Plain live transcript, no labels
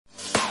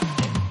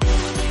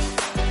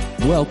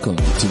Welcome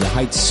to the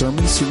Heights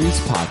Sermon Series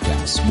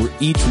podcast, where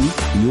each week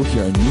you'll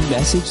hear a new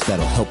message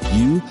that'll help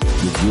you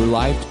with your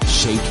life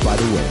shaped by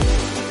the Word.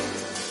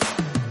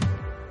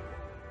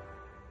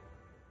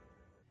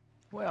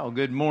 Well,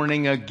 good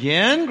morning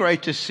again.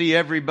 Great to see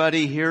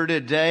everybody here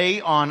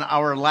today on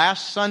our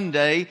last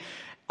Sunday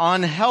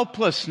on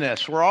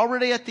helplessness. We're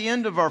already at the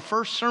end of our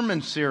first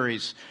sermon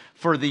series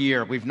for the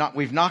year. We've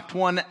knocked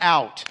one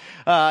out.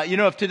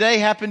 If today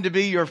happened to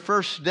be your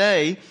first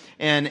day,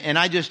 and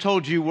I just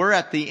told you we're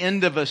at the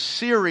end of a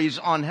series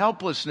on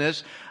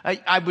helplessness,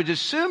 I would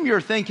assume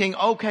you're thinking,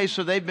 okay,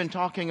 so they've been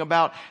talking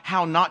about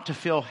how not to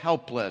feel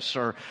helpless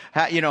or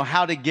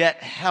how to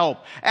get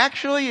help.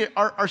 Actually,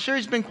 our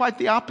series has been quite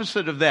the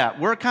opposite of that.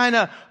 We're kind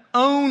of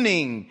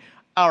owning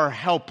our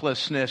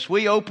helplessness.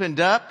 We opened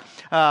up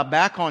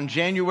back on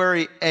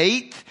January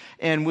 8th,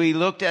 and we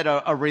looked at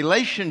a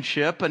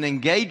relationship, an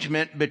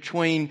engagement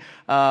between,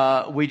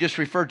 we just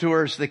referred to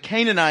her as the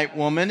Canaanite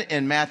woman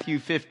in Matthew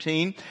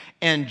 15,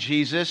 and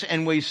Jesus.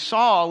 And we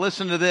saw,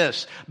 listen to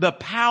this, the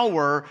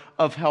power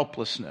of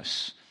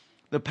helplessness.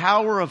 The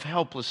power of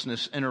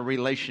helplessness in a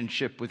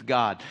relationship with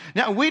God.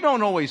 Now, we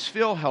don't always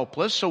feel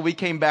helpless, so we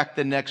came back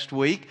the next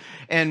week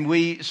and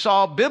we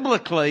saw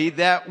biblically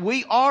that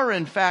we are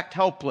in fact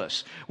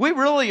helpless. We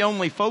really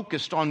only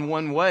focused on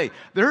one way.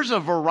 There's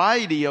a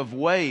variety of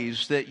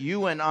ways that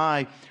you and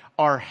I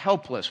are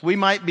helpless. We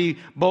might be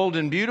bold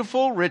and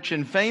beautiful, rich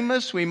and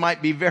famous. We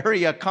might be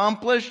very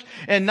accomplished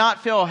and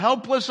not feel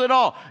helpless at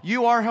all.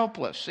 You are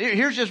helpless.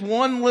 Here's just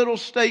one little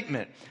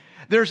statement.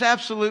 There's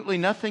absolutely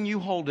nothing you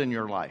hold in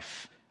your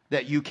life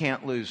that you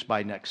can't lose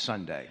by next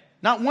Sunday.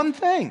 Not one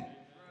thing.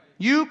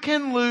 You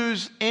can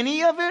lose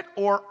any of it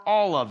or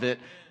all of it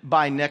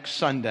by next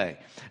Sunday.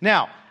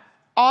 Now,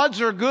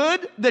 odds are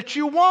good that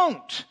you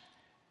won't,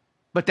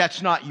 but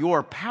that's not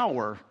your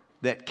power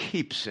that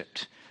keeps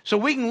it. So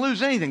we can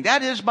lose anything.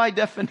 That is, by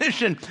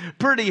definition,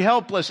 pretty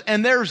helpless.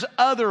 And there's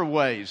other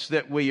ways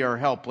that we are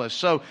helpless.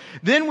 So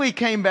then we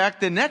came back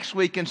the next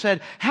week and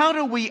said, how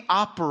do we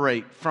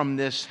operate from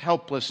this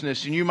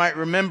helplessness? And you might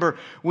remember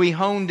we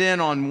honed in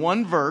on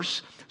one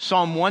verse,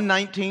 Psalm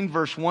 119,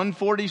 verse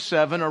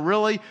 147, a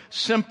really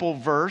simple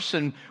verse.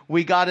 And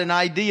we got an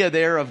idea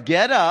there of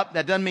get up.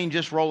 That doesn't mean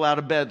just roll out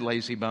of bed,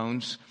 lazy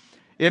bones.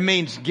 It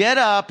means get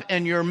up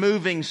and you're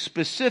moving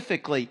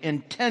specifically,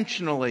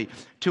 intentionally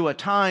to a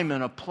time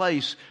and a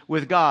place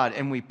with God.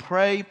 And we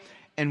pray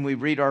and we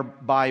read our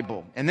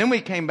Bible. And then we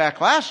came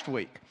back last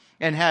week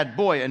and had,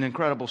 an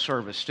incredible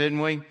service, didn't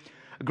we?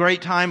 A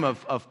great time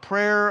of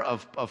prayer,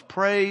 of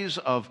praise,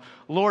 of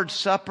Lord's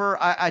Supper.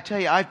 I tell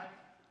you, I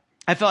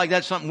feel like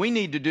that's something we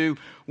need to do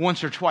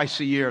once or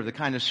twice a year, the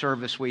kind of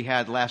service we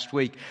had last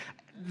week.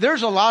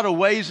 There's a lot of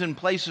ways and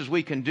places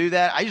we can do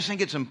that. I just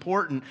think it's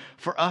important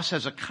for us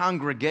as a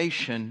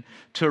congregation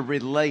to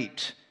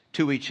relate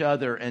to each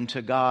other and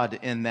to God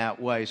in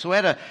that way. So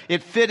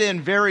it fit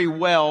in very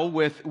well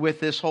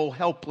with this whole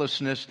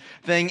helplessness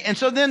thing. And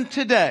so then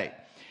today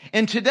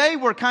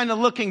we're kind of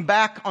looking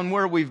back on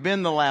where we've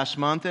been the last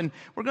month, and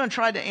we're going to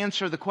try to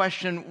answer the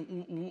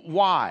question,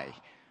 why?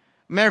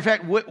 Matter of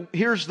fact,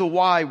 here's the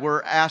why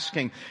we're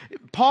asking.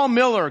 Paul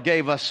Miller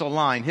gave us a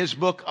line, his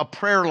book, A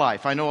Prayer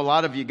Life. I know a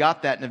lot of you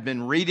got that and have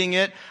been reading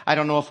it. I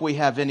don't know if we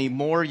have any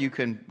more. You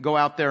can go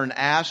out there and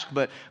ask,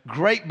 but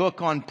great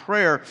book on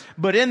prayer.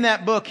 But in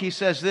that book, he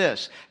says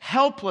this,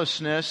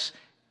 helplessness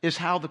is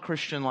how the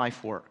Christian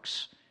life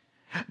works.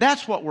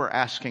 That's what we're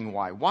asking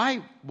why.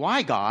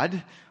 Why,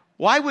 God?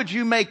 Why would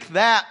you make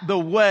that the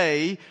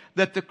way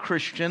that the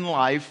Christian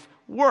life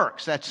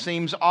works? That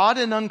seems odd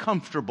and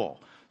uncomfortable.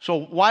 So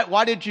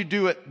why did you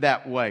do it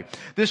that way?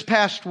 This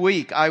past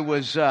week, I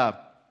was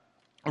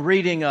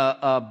reading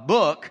a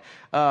book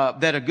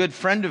that a good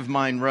friend of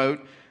mine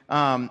wrote.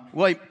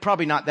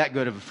 Probably not that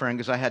good of a friend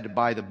because I had to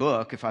buy the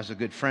book. If I was a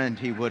good friend,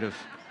 he would have.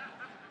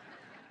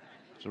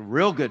 If he was a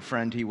real good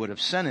friend, he would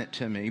have sent it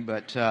to me.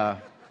 But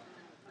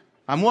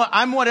I'm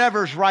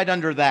whatever's right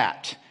under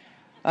that.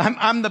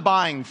 I'm the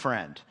buying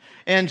friend.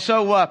 And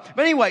so, but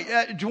anyway,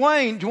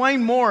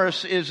 Dwayne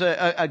Morris is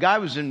a guy I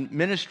was in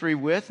ministry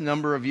with a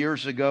number of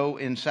years ago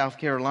in South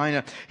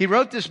Carolina. He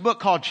wrote this book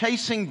called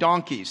Chasing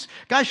Donkeys.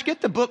 Guys, get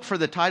the book for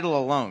the title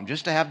alone,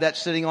 just to have that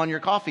sitting on your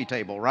coffee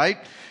table, right?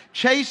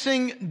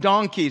 Chasing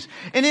Donkeys.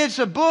 And it's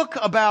a book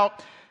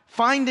about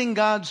finding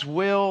God's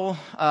will,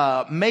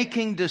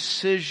 making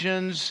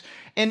decisions,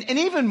 and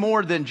even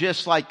more than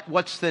just like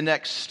what's the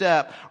next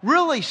step,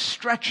 really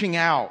stretching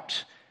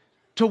out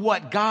to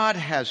what God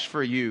has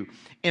for you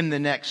in the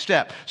next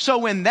step.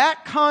 So in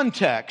that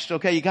context,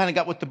 okay, you kind of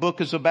got what the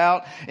book is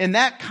about. In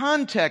that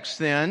context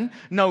then,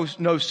 no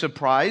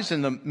surprise,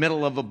 in the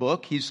middle of a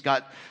book, he's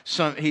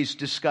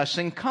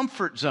discussing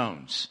comfort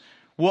zones.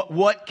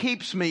 What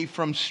keeps me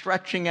from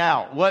stretching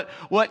out?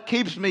 What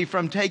keeps me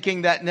from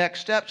taking that next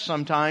step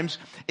sometimes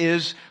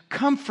is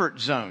comfort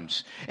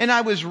zones. And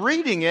I was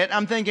reading it,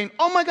 I'm thinking,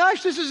 oh my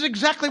gosh, this is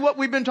exactly what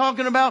we've been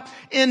talking about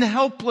in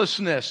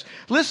helplessness.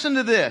 Listen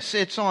to this.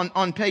 It's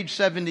on page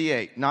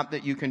 78. Not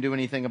that you can do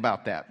anything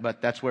about that,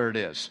 but that's where it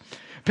is.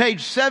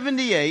 Page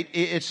 78,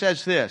 it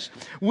says this: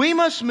 we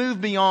must move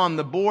beyond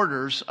the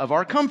borders of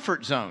our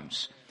comfort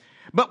zones.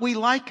 But we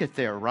like it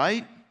there,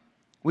 right?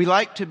 We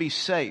like to be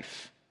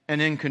safe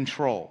and in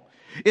control.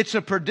 It's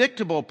a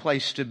predictable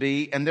place to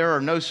be, and there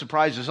are no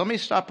surprises. Let me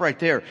stop right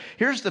there.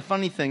 Here's the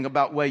funny thing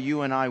about the way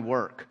you and I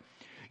work.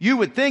 You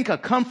would think a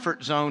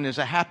comfort zone is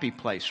a happy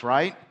place,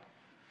 right?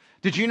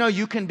 Did you know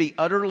you can be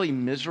utterly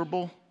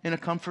miserable in a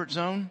comfort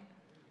zone?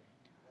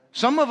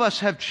 Some of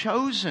us have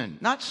chosen,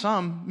 not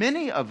some,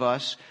 many of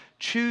us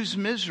choose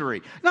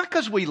misery. Not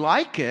because we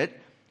like it,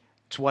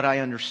 it's what I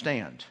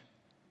understand.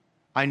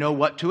 I know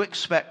what to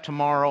expect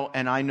tomorrow,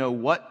 and I know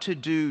what to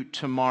do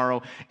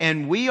tomorrow.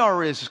 And we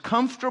are as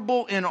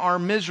comfortable in our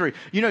misery.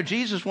 You know,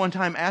 Jesus one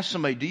time asked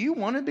somebody, do you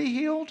want to be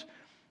healed?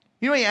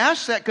 You know, he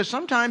asked that because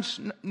sometimes,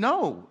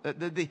 no.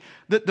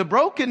 The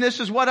brokenness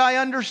is what I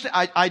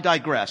understand. I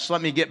digress.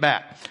 Let me get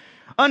back.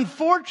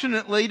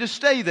 Unfortunately, to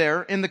stay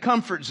there in the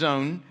comfort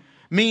zone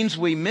means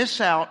we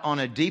miss out on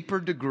a deeper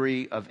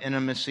degree of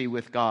intimacy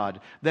with God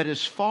that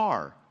is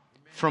far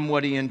from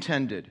what He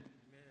intended.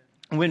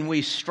 When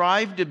we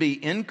strive to be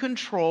in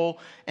control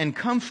and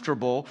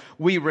comfortable,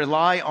 we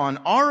rely on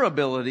our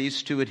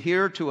abilities to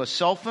adhere to a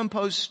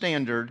self-imposed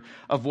standard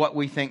of what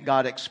we think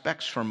God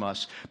expects from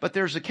us. But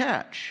there's a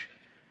catch.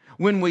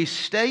 When we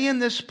stay in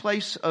this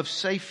place of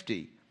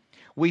safety,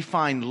 we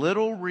find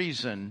little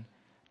reason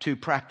to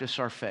practice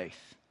our faith.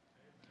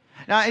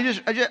 Now,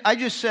 I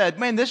just said,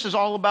 man, this is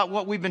all about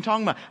what we've been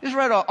talking about. I just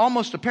read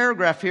almost a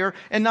paragraph here,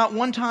 and not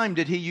one time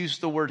did he use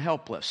the word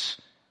helpless.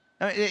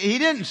 He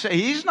didn't say,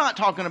 he's not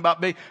talking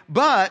about being,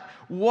 but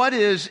what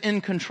is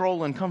in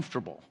control and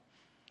comfortable?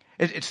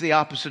 It's the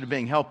opposite of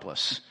being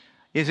helpless.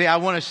 You see, I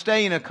want to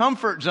stay in a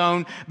comfort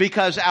zone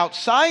because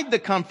outside the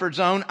comfort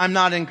zone, I'm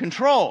not in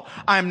control.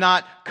 I'm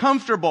not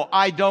comfortable.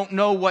 I don't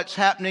know what's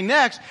happening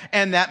next,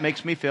 and that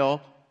makes me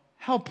feel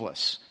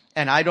helpless.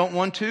 And I don't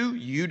want to,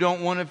 you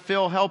don't want to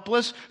feel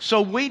helpless,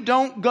 so we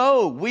don't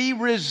go. We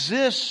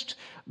resist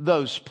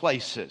those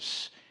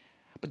places.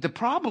 But the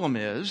problem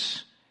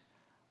is,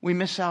 we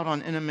miss out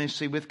on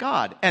intimacy with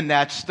God. And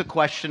that's the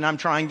question I'm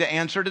trying to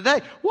answer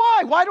today.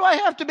 Why? Why do I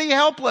have to be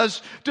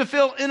helpless to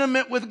feel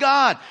intimate with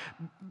God?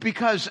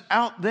 Because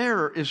out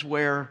there is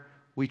where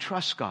we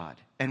trust God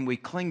and we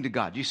cling to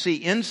God. You see,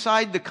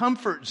 inside the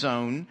comfort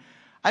zone,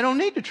 I don't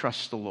need to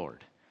trust the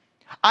Lord.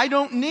 I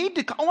don't need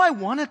to, I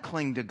want to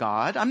cling to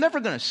God. I'm never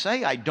going to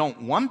say I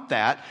don't want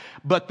that.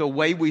 But the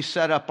way we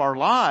set up our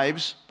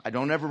lives, I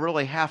don't ever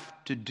really have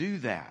to do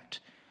that.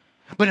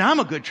 But I'm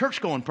a good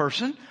church-going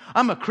person.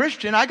 I'm a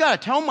Christian. I got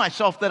to tell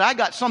myself that I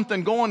got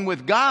something going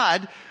with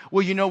God.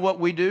 Well, you know what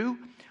we do?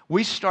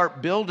 We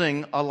start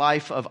building a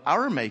life of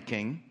our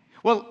making.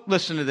 Well,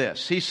 listen to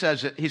this. He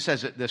says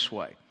it this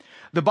way.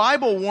 The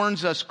Bible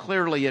warns us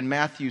clearly in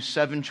Matthew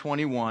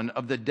 7:21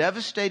 of the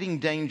devastating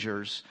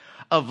dangers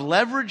of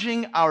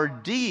leveraging our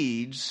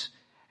deeds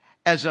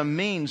as a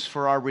means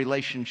for our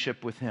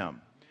relationship with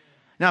Him.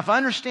 Now, if I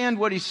understand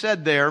what he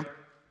said there,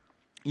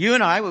 you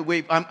and I'm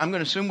going to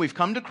assume we've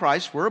come to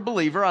Christ. We're a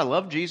believer. I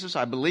love Jesus.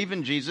 I believe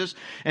in Jesus.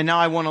 And now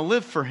I want to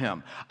live for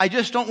Him. I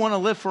just don't want to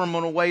live for Him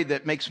in a way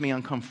that makes me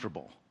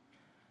uncomfortable.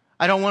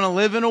 I don't want to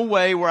live in a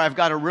way where I've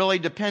got to really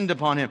depend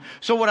upon Him.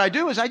 So what I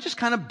do is I just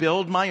kind of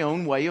build my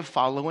own way of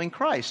following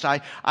Christ.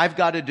 I've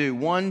got to do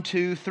 1,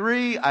 2,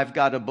 3. I've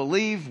got to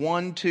believe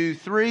 1, 2,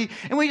 3.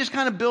 And we just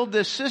kind of build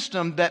this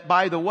system that,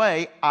 by the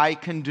way, I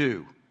can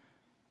do.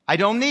 I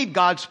don't need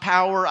God's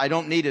power. I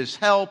don't need His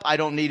help. I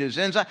don't need His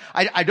insight.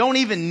 I don't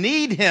even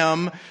need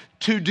Him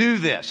to do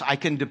this. I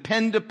can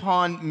depend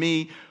upon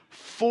me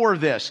for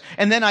this.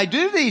 And then I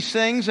do these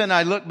things and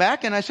I look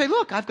back and I say,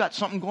 look, I've got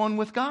something going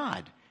with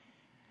God.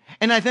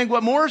 And I think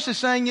what Morris is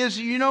saying is,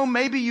 you know,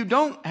 maybe you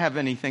don't have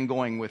anything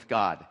going with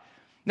God.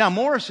 Now,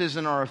 Morris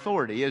isn't our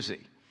authority, is he?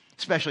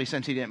 Especially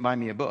since he didn't buy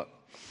me a book.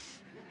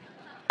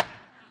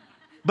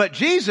 But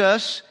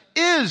Jesus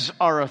is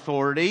our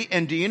authority.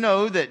 And do you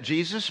know that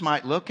Jesus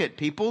might look at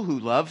people who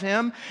love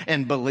Him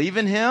and believe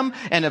in Him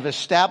and have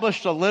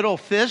established a little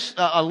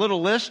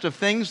list of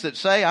things that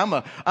say, I'm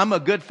a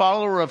good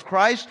follower of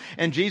Christ.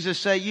 And Jesus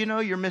say, you know,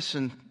 you're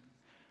missing.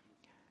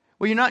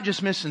 Well, you're not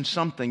just missing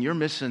something. You're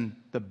missing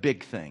the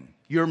big thing.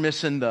 You're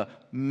missing the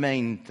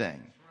main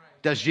thing.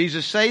 Does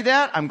Jesus say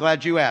that? I'm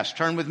glad you asked.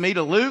 Turn with me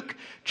to Luke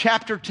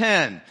chapter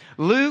 10.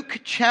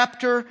 Luke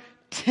chapter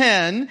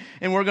 10,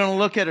 and we're going to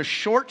look at a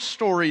short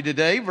story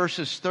today,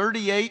 verses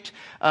 38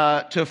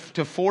 to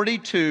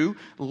 42.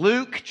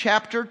 Luke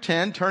chapter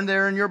 10. Turn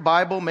there in your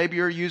Bible. Maybe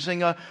you're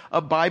using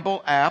a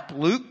Bible app.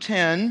 Luke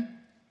 10,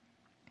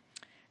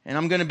 and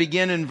I'm going to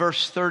begin in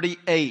verse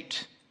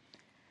 38.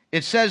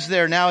 It says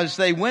there, now as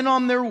they went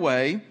on their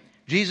way,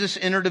 Jesus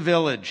entered a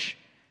village,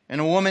 and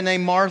a woman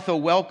named Martha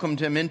welcomed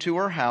Him into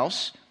her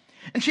house.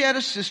 And she had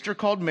a sister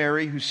called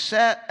Mary who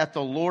sat at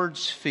the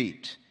Lord's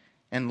feet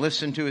and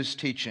listened to His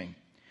teaching.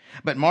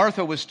 But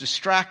Martha was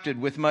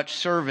distracted with much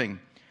serving.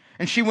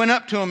 And she went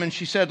up to Him and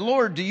she said,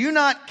 Lord, do you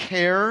not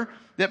care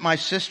that my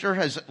sister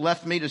has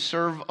left me to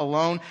serve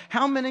alone?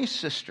 How many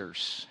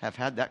sisters have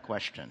had that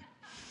question?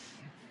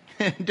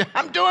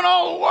 I'm doing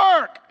all the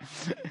work.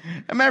 As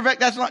a matter of fact,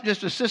 that's not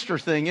just a sister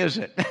thing, is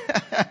it?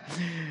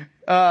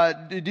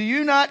 Do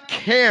you not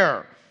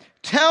care?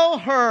 Tell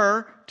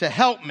her to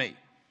help me.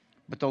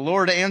 But the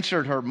Lord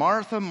answered her,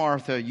 Martha,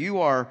 Martha,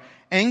 you are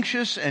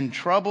anxious and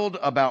troubled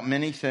about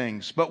many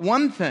things. But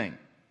one thing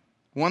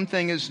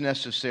is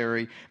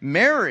necessary.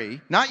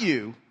 Mary, not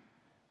you,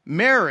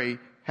 Mary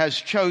has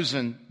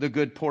chosen the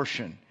good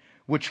portion,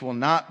 which will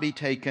not be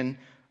taken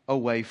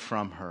away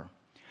from her.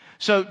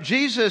 So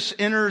Jesus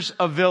enters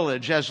a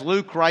village. As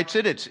Luke writes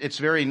it, it's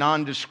very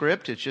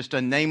nondescript. It's just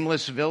a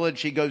nameless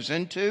village he goes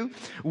into.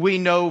 We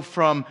know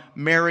from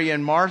Mary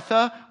and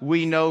Martha,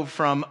 we know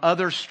from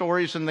other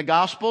stories in the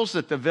Gospels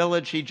that the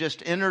village he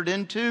just entered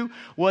into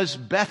was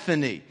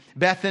Bethany.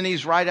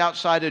 Bethany's right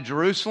outside of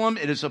Jerusalem.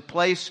 It is a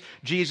place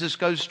Jesus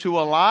goes to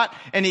a lot.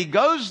 And he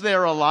goes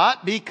there a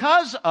lot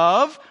because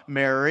of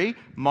Mary,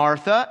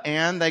 Martha,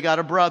 and they got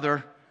a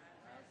brother.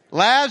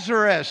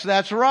 Lazarus,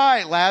 that's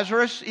right.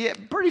 Lazarus,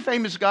 pretty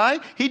famous guy.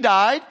 He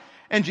died,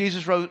 and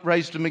Jesus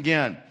raised him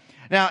again.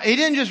 Now, he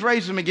didn't just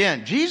raise him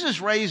again.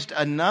 Jesus raised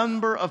a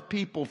number of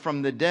people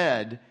from the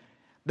dead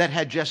that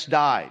had just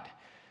died.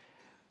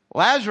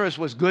 Lazarus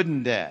was good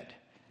and dead.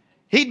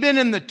 He'd been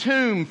in the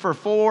tomb for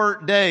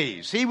 4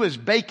 days. He was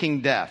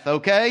baking death,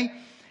 okay?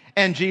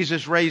 And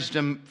Jesus raised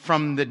him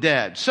from the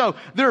dead. So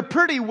they're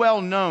pretty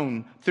well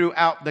known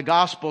throughout the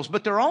Gospels,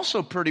 but they're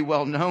also pretty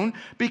well known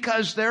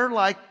because they're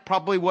like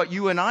probably what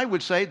you and I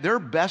would say, they're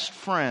best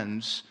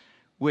friends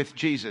with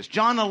Jesus.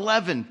 John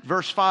 11,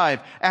 verse 5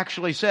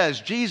 actually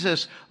says,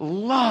 Jesus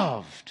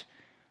loved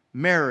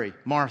Mary,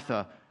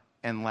 Martha,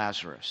 and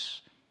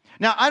Lazarus.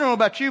 Now, I don't know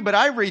about you, but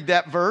I read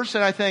that verse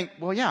and I think,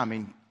 well, yeah,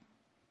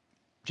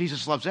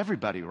 Jesus loves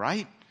everybody,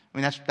 right?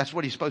 That's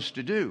what he's supposed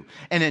to do.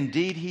 And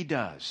indeed he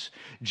does.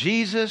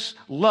 Jesus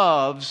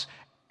loves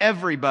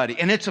everybody.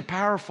 And it's a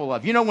powerful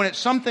love. You know, when it's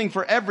something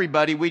for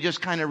everybody, we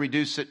just kind of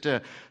reduce it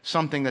to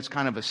something that's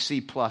kind of a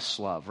C+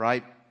 love,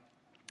 right?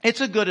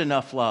 It's a good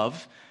enough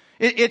love.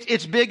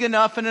 It's big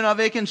enough and enough.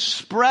 It can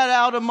spread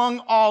out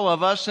among all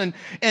of us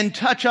and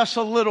touch us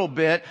a little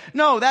bit.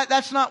 No,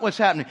 that's not what's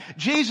happening.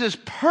 Jesus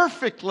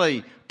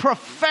perfectly,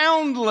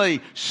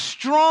 profoundly,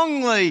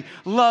 strongly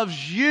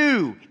loves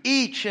you,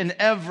 each and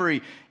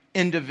every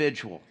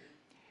individual.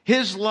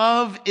 His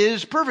love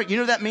is perfect. You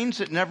know that means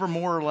it never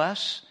more or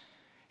less.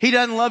 He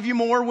doesn't love you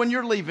more when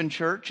you're leaving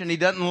church, and he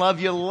doesn't love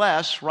you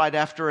less right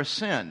after a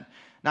sin.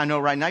 Now I know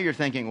right now you're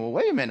thinking, well,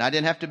 wait a minute, I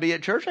didn't have to be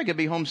at church. I could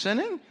be home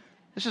sinning.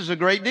 This is a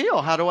great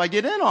deal. How do I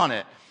get in on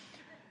it?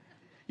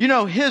 You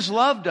know, his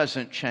love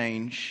doesn't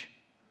change.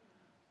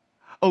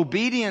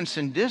 Obedience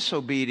and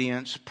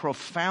disobedience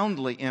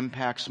profoundly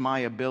impacts my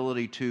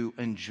ability to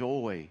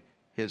enjoy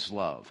his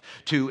love,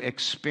 to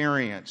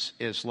experience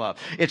his love.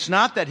 It's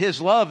not that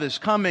his love is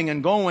coming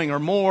and going or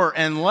more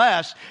and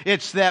less.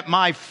 It's that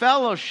my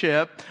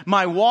fellowship,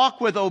 my walk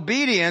with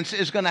obedience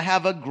is going to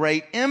have a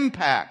great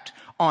impact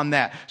on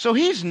that. So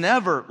he's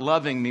never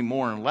loving me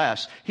more and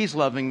less. He's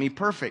loving me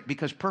perfect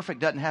because perfect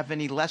doesn't have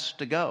any less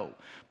to go.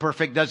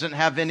 Perfect doesn't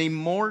have any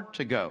more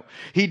to go.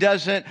 He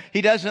doesn't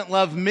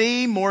love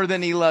me more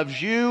than he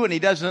loves you, and he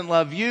doesn't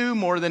love you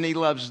more than he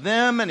loves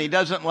them, and he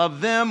doesn't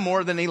love them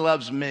more than he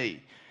loves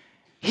me.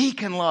 He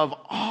can love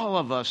all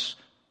of us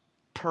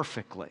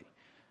perfectly.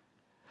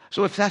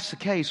 So if that's the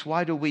case,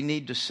 why do we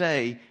need to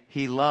say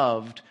he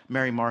loved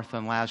Mary, Martha,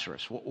 and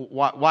Lazarus?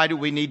 Why do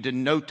we need to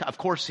note? Of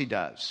course he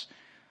does.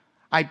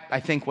 I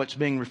think what's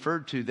being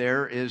referred to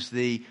there is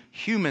the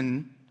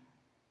human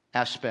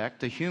aspect,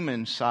 the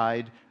human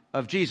side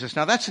of Jesus.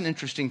 Now that's an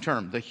interesting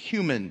term, the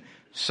human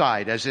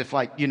side, as if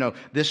like, you know,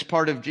 this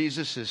part of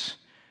Jesus is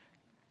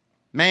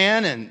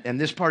man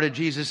and this part of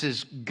Jesus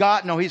is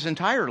God. No, he's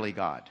entirely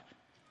God.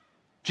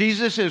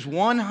 Jesus is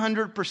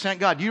 100%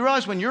 God. Do you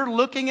realize when you're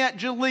looking at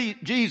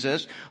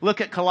Jesus,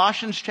 look at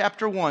Colossians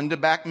chapter 1 to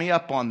back me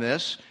up on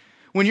this.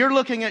 When you're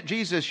looking at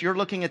Jesus, you're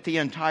looking at the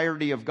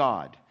entirety of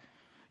God.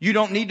 You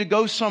don't need to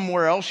go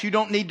somewhere else. You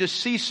don't need to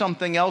see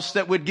something else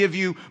that would give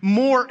you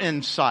more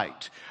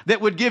insight, that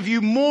would give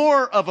you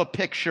more of a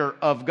picture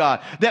of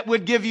God, that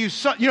would give you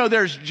some, you know,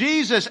 there's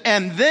Jesus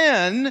and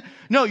then,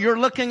 no, you're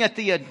looking at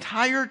the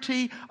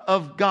entirety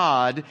of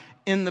God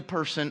in the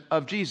person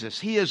of Jesus.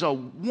 He is a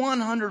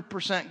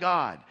 100%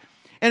 God.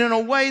 And in a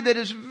way that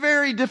is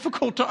very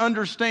difficult to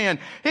understand.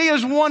 He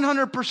is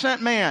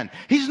 100% man.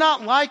 He's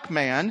not like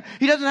man.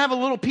 He doesn't have a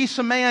little piece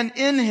of man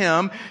in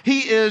him. He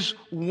is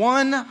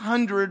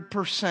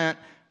 100%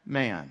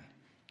 man.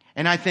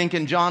 And I think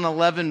in John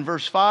 11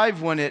 verse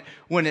 5, when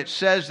it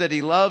says that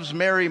he loves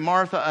Mary,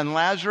 Martha, and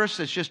Lazarus,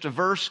 it's just a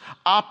verse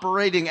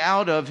operating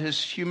out of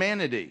his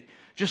humanity.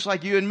 Just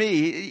like you and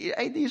me.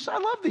 I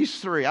love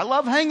these three. I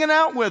love hanging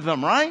out with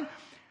them, right?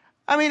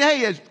 I mean,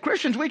 hey, as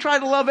Christians, we try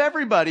to love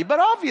everybody, but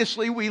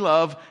obviously we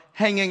love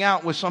hanging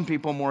out with some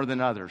people more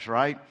than others,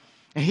 right?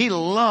 And he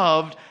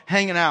loved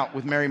hanging out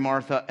with Mary,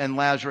 Martha, and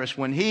Lazarus.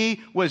 When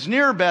he was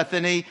near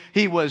Bethany,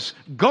 he was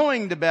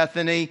going to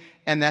Bethany,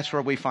 and that's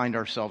where we find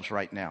ourselves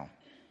right now.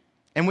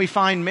 And we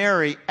find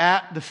Mary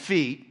at the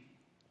feet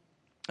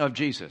of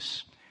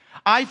Jesus.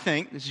 I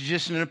think, this is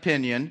just an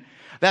opinion,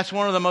 that's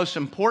one of the most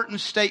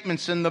important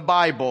statements in the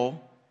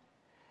Bible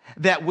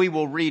that we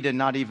will read and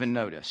not even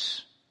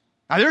notice.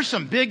 Now, there's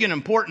some big and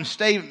important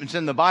statements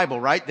in the Bible,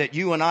 right, that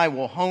you and I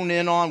will hone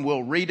in on,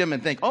 we'll read them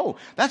and think, oh,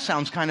 that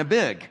sounds kind of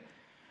big.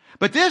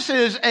 But this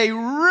is a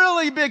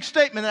really big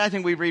statement that I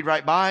think we read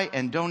right by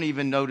and don't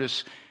even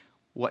notice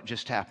what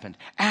just happened.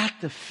 At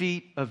the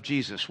feet of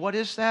Jesus. What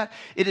is that?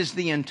 It is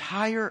the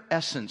entire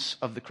essence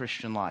of the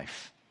Christian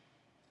life.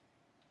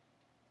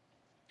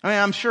 I mean,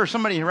 I'm sure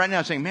somebody right now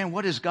is saying, man,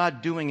 what is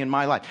God doing in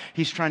my life?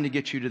 He's trying to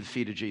get you to the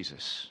feet of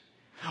Jesus.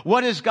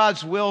 What is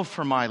God's will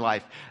for my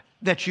life?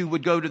 That you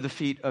would go to the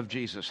feet of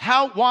Jesus.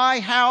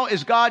 How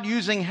is God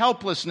using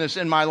helplessness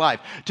in my life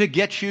to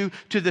get you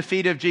to the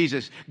feet of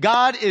Jesus?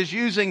 God is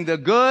using the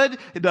good,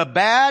 the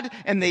bad,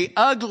 and the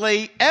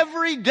ugly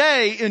every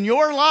day in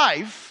your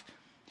life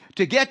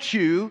to get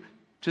you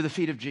to the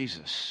feet of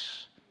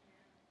Jesus.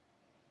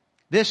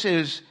 This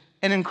is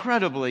an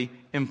incredibly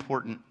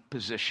important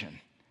position.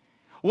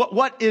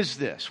 What is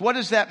this? What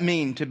does that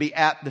mean to be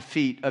at the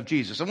feet of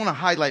Jesus? I want to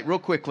highlight real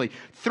quickly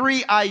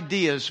 3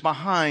 ideas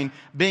behind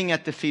being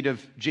at the feet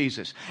of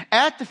Jesus.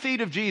 At the feet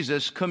of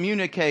Jesus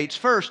communicates,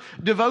 first,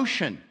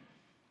 devotion.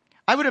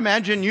 I would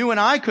imagine you and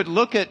I could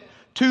look at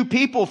 2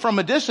 people from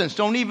a distance,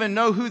 don't even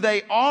know who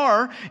they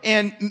are,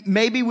 and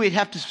maybe we'd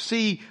have to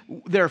see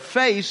their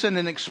face and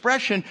an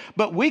expression,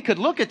 but we could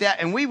look at that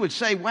and we would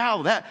say,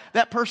 wow,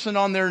 that person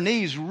on their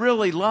knees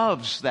really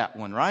loves that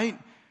one, right?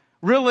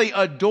 Really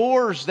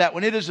adores that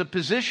one. It is a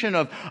position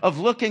of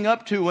looking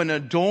up to and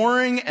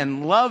adoring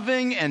and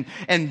loving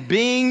and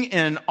being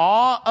in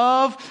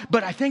awe of.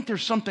 But I think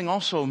there's something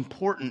also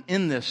important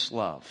in this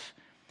love,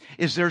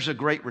 is there's a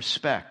great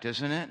respect,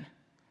 isn't it?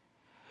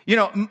 You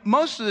know,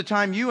 most of the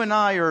time you and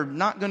I are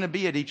not going to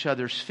be at each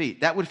other's feet.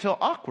 That would feel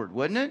awkward,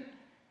 wouldn't it?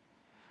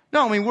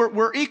 No, I mean,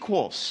 we're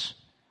equals.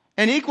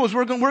 And equals,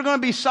 we're going to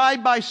be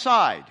side by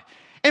side.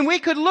 And we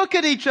could look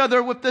at each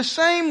other with the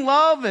same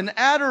love and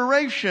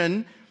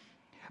adoration,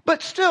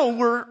 but still,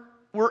 we're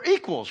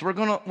equals. We're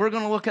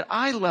gonna look at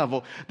eye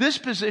level. This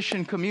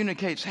position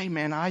communicates, hey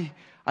man, I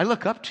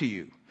look up to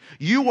you.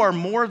 You are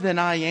more than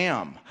I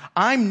am.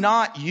 I'm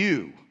not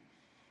you.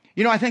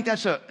 You know, I think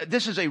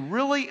this is a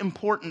really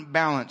important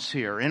balance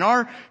here. In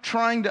our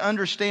trying to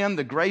understand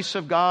the grace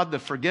of God, the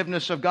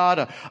forgiveness of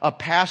God, a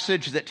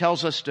passage that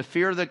tells us to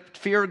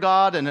fear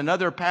God, and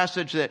another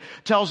passage that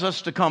tells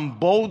us to come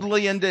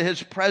boldly into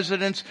His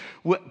presence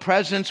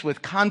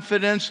with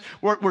confidence.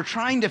 We're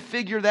trying to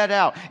figure that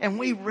out, and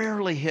we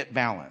rarely hit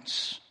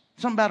balance.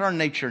 Something about our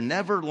nature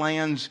never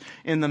lands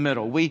in the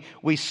middle.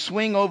 We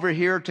swing over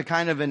here to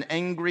kind of an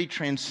angry,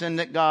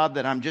 transcendent God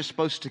that I'm just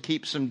supposed to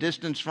keep some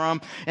distance from.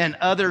 And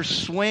others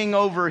swing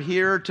over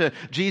here to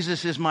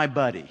Jesus is my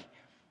buddy.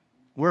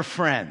 We're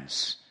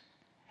friends.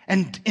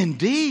 And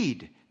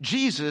indeed,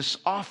 Jesus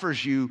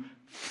offers you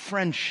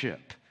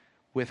friendship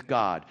with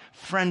God.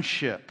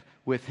 Friendship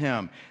with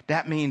Him.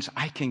 That means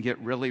I can get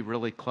really,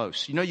 really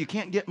close. You know, you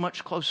can't get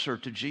much closer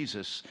to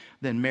Jesus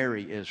than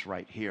Mary is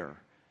right here.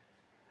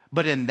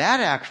 But in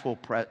that actual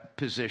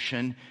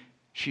position,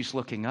 she's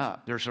looking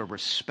up. There's a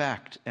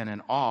respect and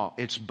an awe.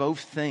 It's both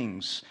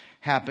things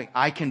happening.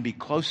 I can be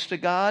close to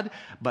God,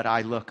 but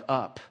I look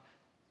up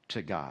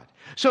to God.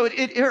 So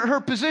her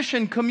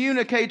position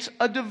communicates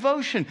a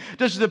devotion.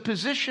 Does the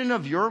position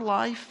of your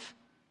life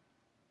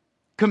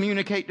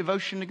communicate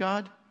devotion to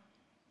God?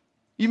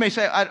 You may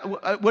say,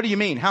 what do you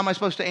mean? How am I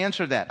supposed to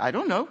answer that? I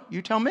don't know.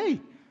 You tell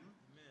me.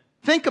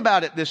 Think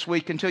about it this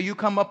week until you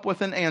come up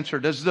with an answer.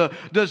 Does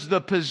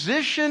the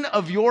position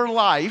of your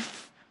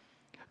life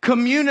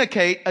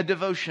communicate a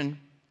devotion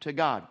to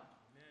God?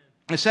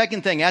 The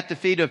second thing, at the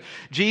feet of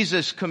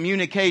Jesus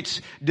communicates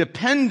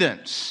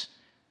dependence.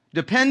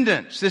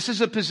 Dependence. This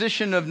is a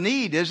position of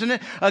need, isn't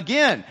it?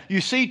 Again,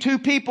 you see 2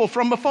 people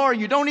from afar.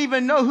 You don't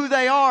even know who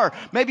they are.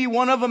 Maybe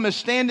one of them is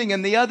standing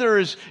and the other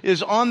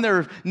is on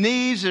their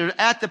knees or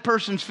at the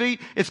person's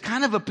feet. It's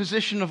kind of a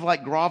position of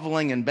like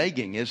groveling and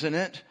begging, isn't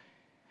it?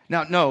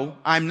 Now, no,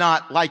 I'm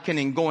not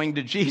likening going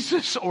to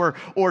Jesus or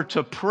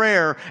to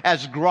prayer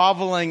as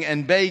groveling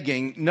and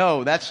begging.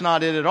 No, that's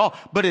not it at all.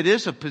 But it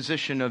is a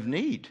position of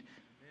need.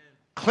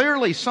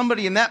 Clearly,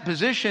 somebody in that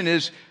position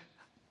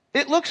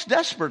it looks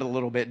desperate a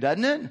little bit,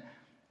 doesn't it?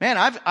 Man,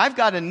 I've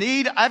got a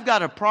need, I've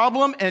got a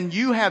problem, and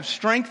you have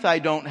strength I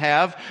don't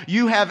have.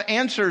 You have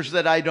answers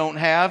that I don't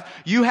have.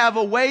 You have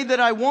a way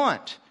that I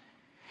want.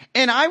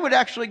 And I would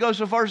actually go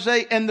so far as to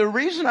say, and the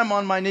reason I'm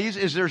on my knees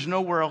is there's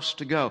nowhere else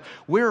to go.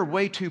 We're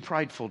way too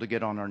prideful to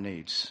get on our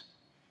knees.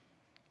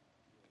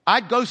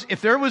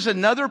 If there was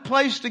another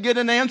place to get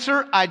an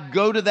answer, I'd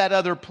go to that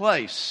other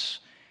place.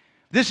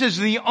 This is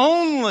the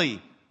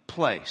only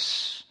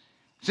place.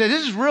 So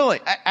this is really,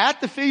 at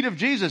the feet of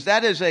Jesus,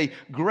 that is a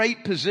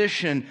great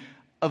position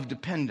of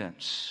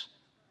dependence.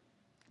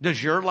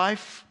 Does your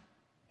life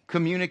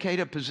communicate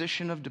a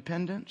position of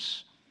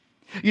dependence?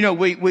 You know,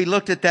 we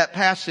looked at that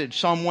passage,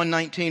 Psalm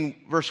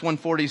 119, verse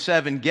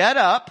 147. Get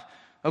up.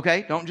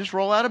 Okay, don't just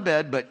roll out of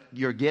bed, but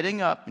you're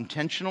getting up,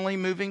 intentionally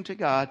moving to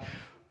God.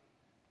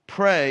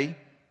 Pray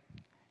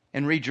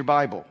and read your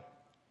Bible.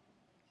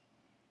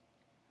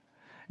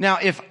 Now,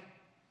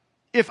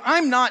 if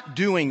I'm not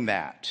doing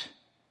that,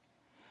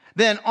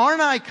 then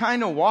aren't I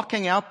kind of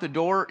walking out the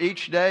door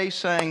each day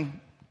saying,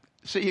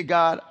 see you,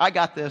 God, I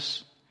got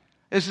this.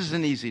 This is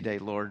an easy day,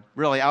 Lord.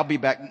 Really, I'll be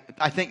back.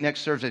 I think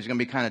next Thursday is going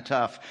to be kind of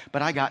tough,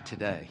 but I got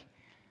today.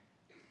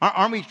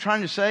 Aren't we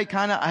trying to say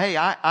kind of, hey,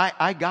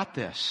 I got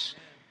this?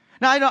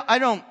 Now, I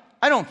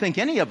don't think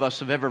any of us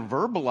have ever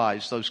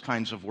verbalized those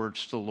kinds of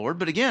words to the Lord.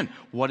 But again,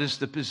 what is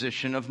the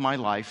position of my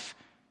life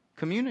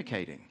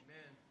communicating?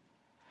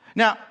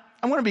 Now,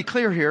 I want to be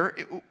clear here.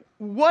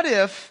 What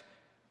if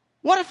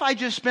I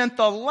just spent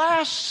the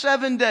last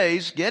 7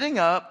 days getting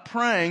up,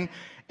 praying,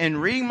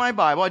 and reading my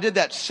Bible? I did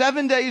that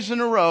 7 days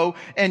in a row,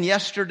 and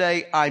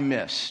yesterday I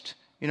missed.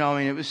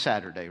 It was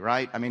Saturday,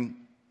 right?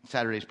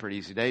 Saturday's a pretty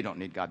easy day. Don't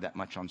need God that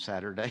much on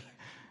Saturday.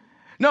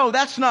 No,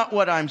 that's not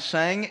what I'm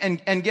saying.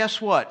 And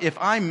guess what? If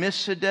I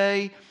miss a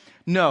day,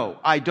 no,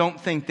 I don't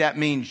think that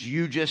means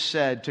you just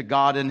said to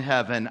God in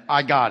heaven,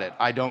 I got it.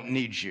 I don't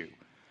need you.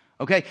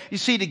 Okay? You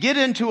see, to get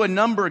into a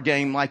number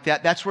game like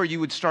that, that's where you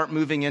would start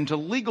moving into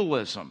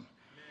legalism.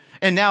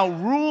 And now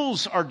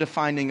rules are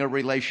defining a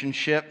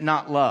relationship,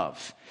 not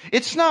love.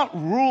 It's not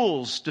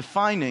rules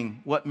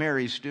defining what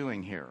Mary's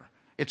doing here.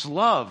 It's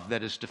love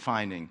that is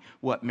defining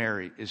what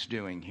Mary is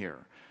doing here.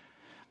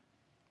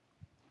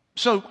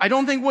 So I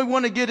don't think we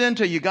want to get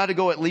into you got to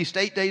go at least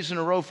 8 days in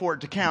a row for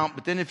it to count.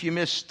 But then if you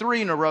miss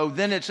 3 in a row,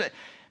 then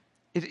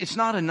it's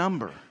not a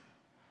number.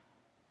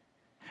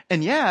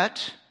 And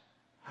yet,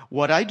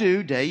 what I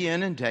do day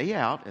in and day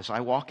out as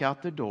I walk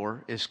out the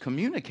door is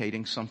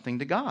communicating something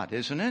to God,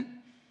 isn't it?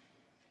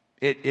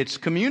 It's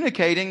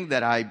communicating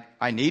that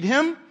I need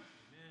Him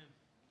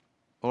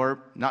or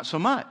not so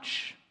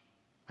much.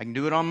 I can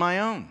do it on my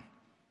own.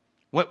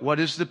 What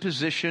is the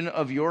position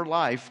of your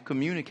life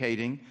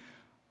communicating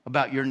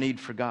about your need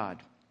for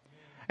God?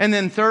 And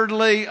then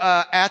thirdly,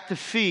 at the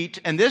feet,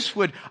 and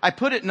I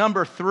put it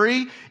number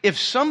 3. If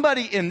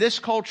somebody in this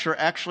culture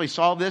actually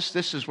saw this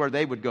is where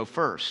they would go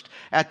first.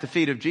 At the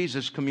feet of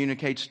Jesus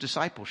communicates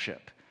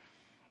discipleship.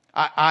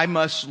 I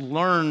must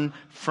learn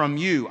from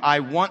you.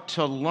 I want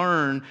to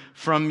learn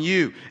from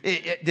you.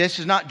 This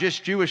is not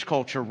just Jewish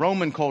culture,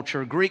 Roman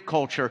culture, Greek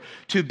culture.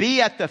 To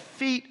be at the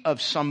feet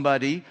of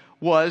somebody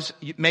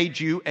made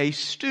you a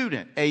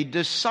student, a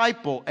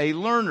disciple, a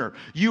learner.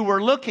 You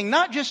were looking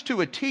not just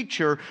to a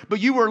teacher, but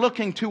you were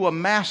looking to a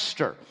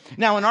master.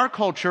 Now, in our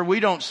culture, we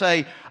don't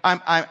say,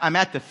 I'm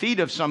at the feet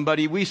of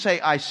somebody. We say,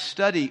 I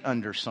study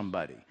under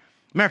somebody.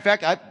 Matter of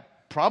fact,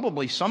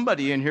 probably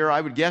somebody in here, I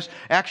would guess,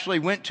 actually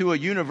went to a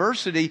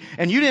university,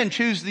 and you didn't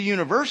choose the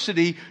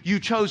university,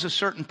 you chose a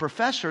certain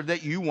professor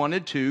that you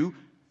wanted to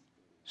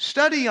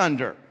study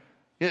under.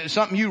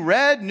 Something you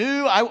read,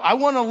 knew, I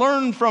want to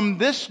learn from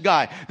this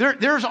guy.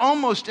 There's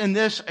almost in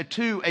this,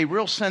 too, a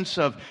real sense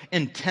of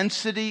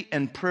intensity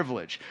and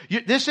privilege.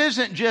 This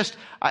isn't just,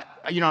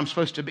 I'm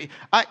supposed to be,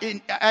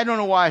 I don't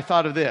know why I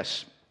thought of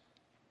this.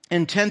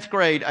 In 10th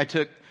grade, I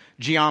took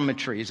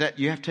geometry.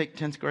 You have to take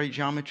 10th grade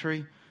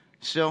geometry?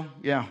 Still,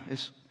 yeah,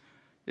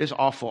 it's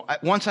awful.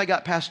 Once I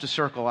got past a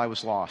circle, I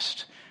was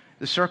lost.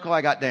 The circle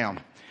I got down,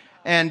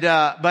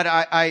 but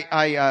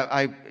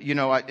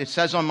it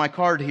says on my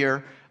card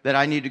here that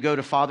I need to go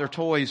to Father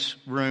Toy's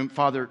room.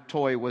 Father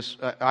Toy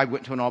I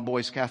went to an all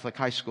boys Catholic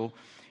high school,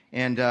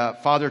 and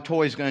Father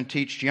Toy is going to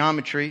teach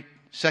geometry.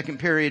 Second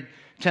period,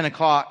 10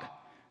 o'clock.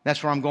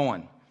 That's where I'm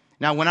going.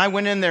 Now, when I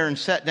went in there and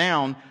sat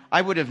down,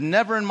 I would have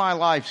never in my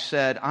life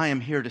said, I am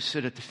here to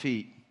sit at the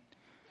feet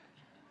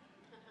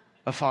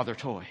of Father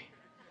Toy.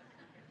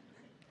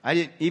 I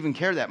didn't even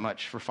care that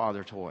much for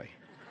Father Toy.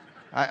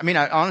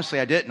 Honestly,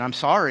 I didn't. I'm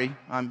sorry.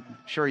 I'm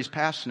sure he's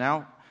passed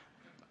now.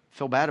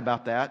 Feel bad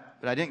about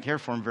that, but I didn't care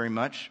for him very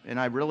much, and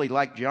I really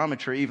liked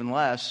geometry even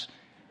less.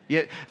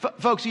 Yet,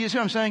 folks, you see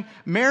what I'm saying?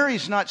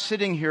 Mary's not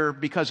sitting here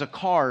because a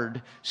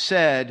card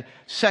said,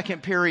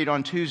 second period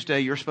on Tuesday,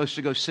 you're supposed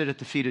to go sit at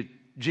the feet of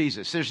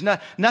Jesus. There's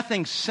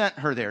nothing sent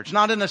her there. It's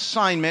not an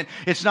assignment.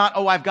 It's not,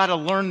 I've got to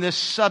learn this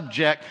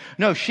subject.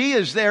 No, she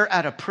is there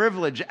out of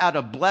privilege, out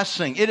of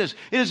blessing. It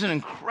is an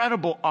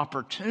incredible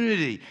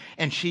opportunity,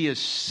 and she is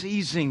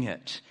seizing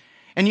it.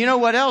 And you know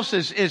what else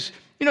is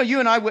you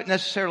and I wouldn't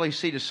necessarily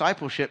see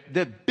discipleship.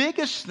 The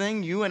biggest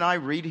thing you and I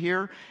read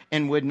here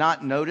and would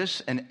not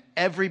notice, and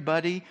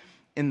everybody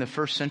in the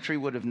first century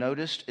would have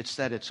noticed, it's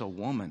that it's a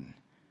woman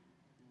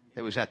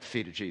that was at the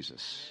feet of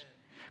Jesus.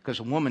 Because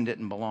a woman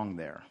didn't belong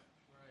there.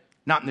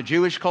 Not in the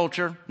Jewish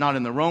culture, not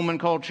in the Roman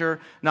culture,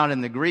 not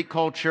in the Greek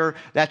culture.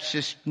 That's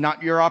just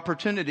not your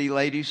opportunity,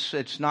 ladies.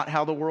 It's not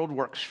how the world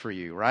works for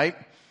you, right?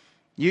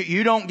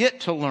 You don't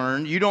get to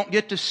learn. You don't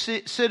get to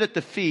sit at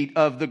the feet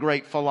of the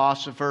great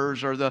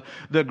philosophers or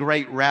the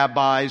great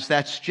rabbis.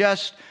 That's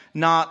just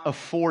not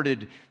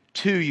afforded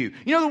to you.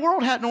 The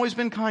world hadn't always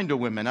been kind to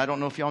women. I don't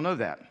know if y'all know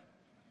that.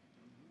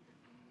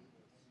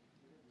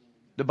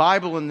 The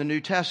Bible in the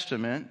New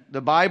Testament, the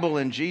Bible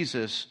in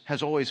Jesus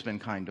has always been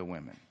kind to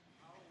women.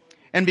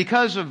 And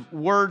because of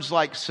words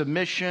like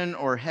submission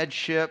or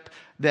headship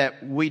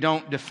that we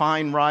don't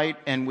define right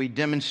and we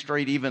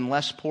demonstrate even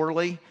less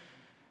poorly,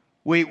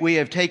 We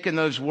have taken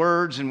those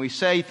words and we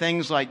say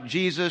things like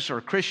Jesus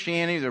or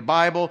Christianity, their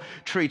Bible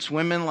treats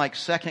women like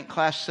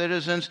second-class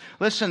citizens.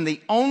 Listen,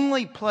 the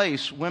only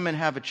place women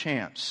have a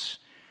chance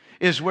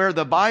is where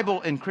the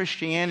Bible and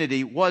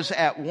Christianity was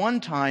at one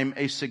time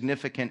a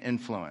significant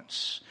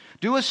influence.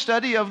 Do a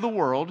study of the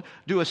world,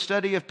 do a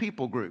study of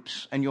people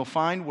groups, and you'll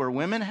find where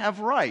women have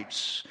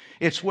rights,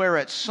 it's where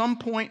at some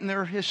point in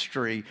their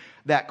history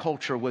that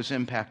culture was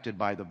impacted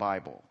by the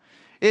Bible.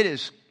 It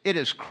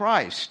is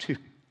Christ who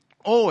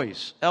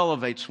always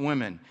elevates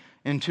women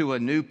into a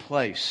new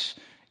place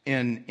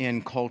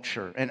in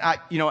culture. And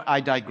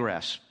I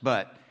digress,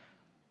 but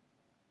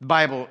the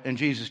Bible and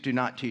Jesus do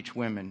not treat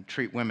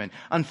women.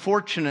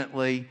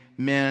 Unfortunately,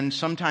 men,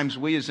 sometimes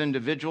we as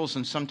individuals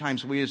and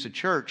sometimes we as a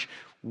church,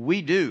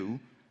 we do.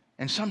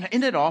 And sometimes,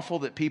 isn't it awful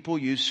that people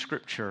use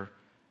Scripture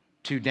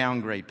to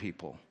downgrade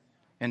people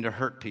and to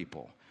hurt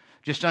people?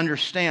 Just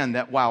understand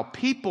that while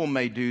people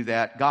may do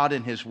that, God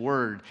in His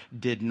Word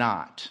did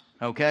not.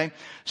 Okay?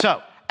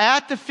 So,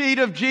 at the feet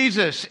of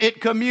Jesus, it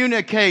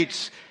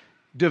communicates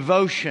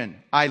devotion,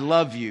 I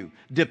love you.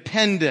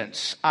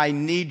 Dependence, I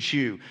need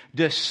you.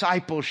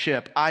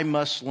 Discipleship, I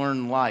must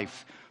learn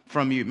life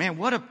from you. Man,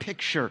 what a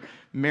picture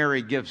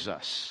Mary gives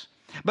us.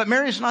 But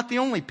Mary's not the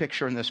only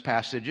picture in this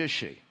passage, is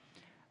she?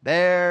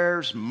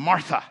 There's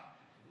Martha,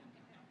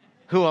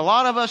 who a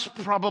lot of us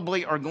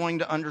probably are going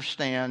to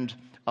understand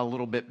a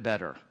little bit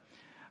better.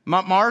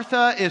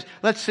 Martha is,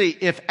 let's see,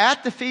 if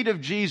at the feet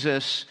of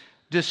Jesus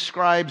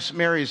describes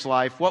Mary's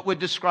life, what would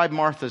describe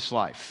Martha's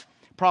life?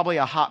 Probably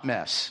a hot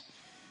mess.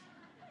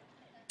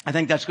 I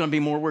think that's going to be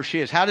more where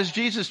she is. How does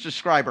Jesus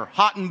describe her?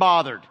 Hot and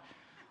bothered,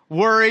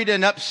 worried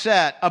and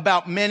upset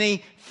about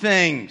many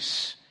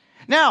things.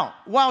 Now,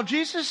 while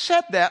Jesus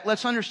said that,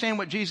 let's understand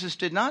what Jesus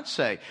did not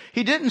say.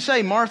 He didn't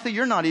say, Martha,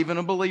 you're not even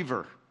a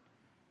believer.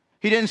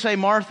 He didn't say,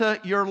 Martha,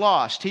 you're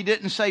lost. He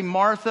didn't say,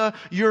 Martha,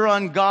 you're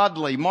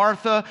ungodly.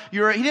 Martha, he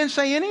didn't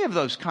say any of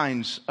those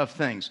kinds of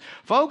things.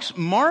 Folks,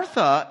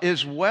 Martha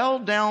is well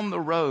down the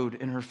road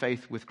in her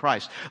faith with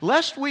Christ.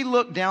 Lest we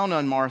look down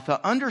on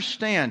Martha,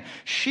 understand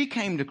she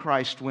came to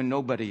Christ when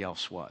nobody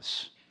else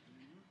was.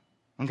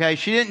 Okay,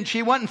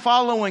 she wasn't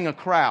following a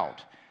crowd.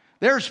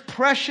 There's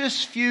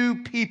precious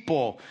few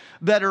people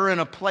that are in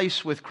a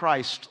place with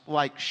Christ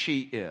like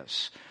she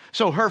is.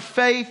 So her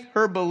faith,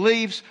 her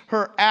beliefs,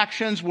 her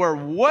actions were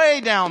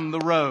way down the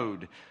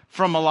road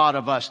from a lot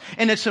of us.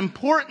 And it's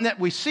important that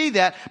we see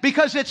that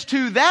because it's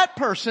to that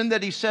person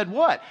that he said,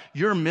 what?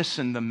 You're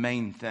missing the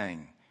main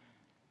thing.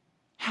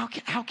 How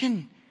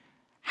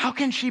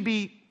can she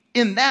be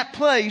in that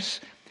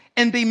place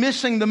and be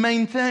missing the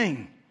main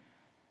thing?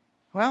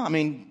 Well, I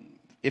mean,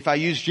 if I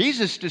use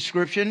Jesus'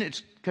 description,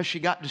 it's because she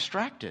got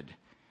distracted.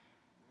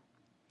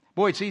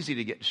 Boy, it's easy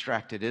to get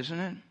distracted, isn't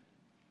it?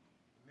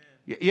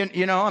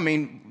 You know, I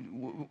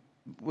mean,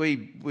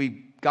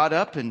 we got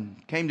up and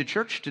came to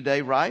church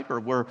today, right? Or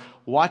we're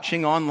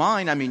watching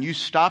online. I mean, you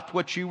stopped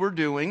what you were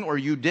doing or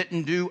you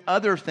didn't do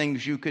other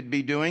things you could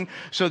be doing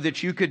so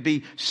that you could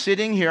be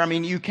sitting here. I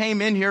mean, you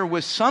came in here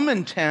with some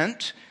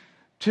intent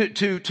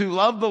to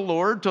love the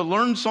Lord, to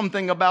learn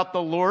something about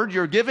the Lord.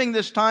 You're giving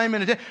this time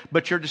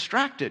but you're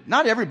distracted.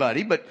 Not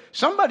everybody, but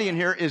somebody in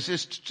here is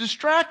just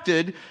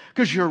distracted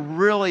because you're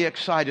really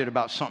excited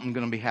about something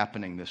going to be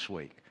happening this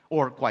week.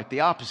 Or quite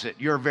the opposite.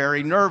 You're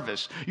very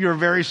nervous. You're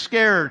very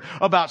scared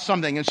about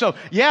something. And so,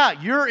 yeah,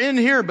 you're in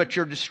here, but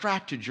you're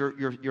distracted.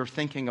 You're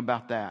thinking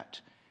about that.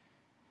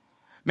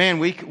 Man,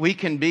 we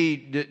can be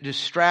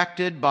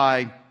distracted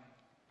by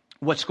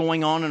what's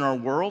going on in our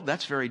world.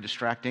 That's very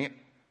distracting.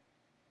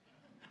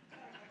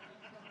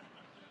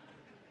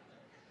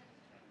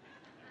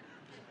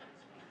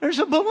 There's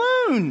a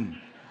balloon.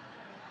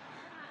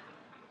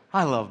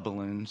 I love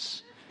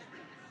balloons.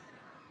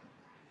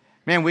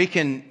 Man, we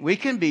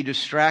can be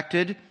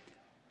distracted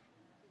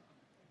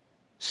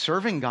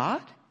serving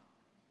God?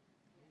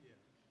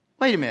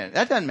 Wait a minute,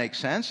 that doesn't make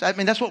sense. I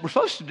mean, that's what we're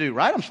supposed to do,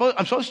 right? I'm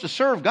supposed to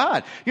serve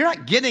God. You're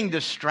not getting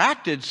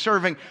distracted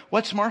serving.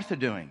 What's Martha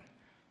doing?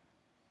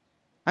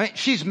 I mean,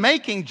 she's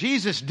making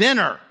Jesus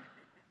dinner.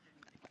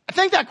 I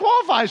think that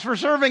qualifies for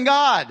serving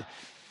God.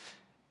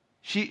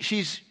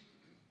 She's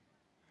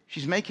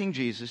making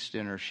Jesus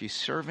dinner. She's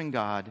serving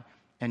God,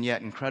 and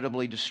yet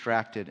incredibly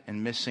distracted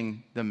and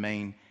missing the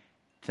main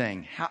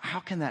thing. How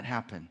can that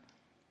happen?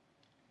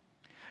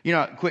 You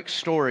know, a quick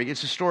story.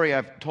 It's a story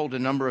I've told a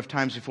number of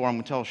times before. I'm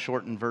going to tell a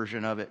shortened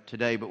version of it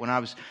today. But when I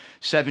was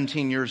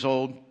 17 years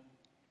old,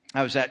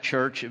 I was at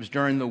church. It was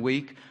during the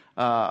week.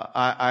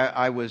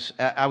 I was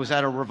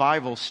at a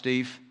revival,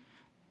 Steve.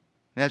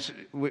 That's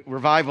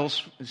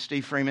revivals.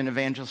 Steve Freeman,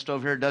 evangelist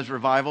over here, does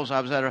revivals. I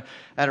was at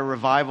a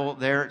revival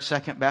there at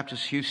Second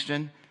Baptist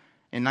Houston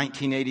in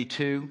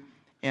 1982.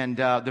 And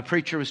the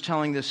preacher was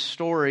telling this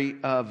story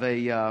of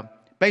a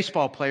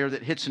baseball player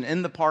that hits an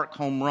in-the-park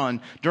home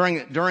run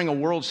during a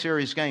World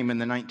Series game in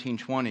the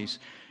 1920s.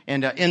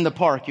 And in the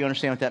park, you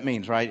understand what that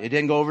means, right? It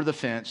didn't go over the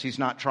fence. He's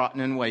not trotting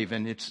and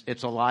waving.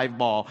 It's a live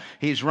ball.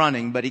 He's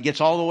running, but he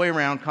gets all the way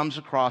around, comes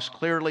across,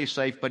 clearly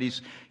safe, but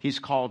he's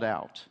called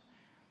out.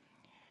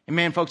 And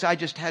man, folks, I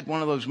just had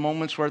one of those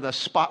moments where the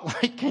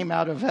spotlight came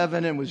out of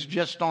heaven and was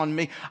just on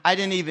me. I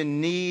didn't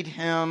even need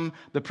him,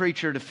 the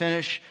preacher, to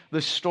finish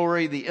the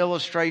story, the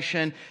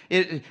illustration.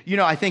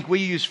 I think we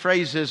use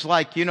phrases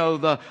like,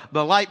 the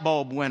light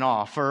bulb went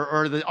off,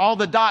 or all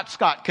the dots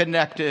got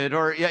connected,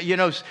 or,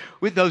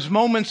 with those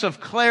moments of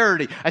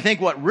clarity. I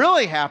think what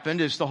really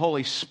happened is the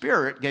Holy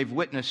Spirit gave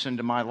witness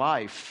into my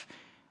life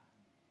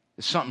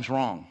that something's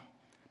wrong.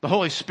 The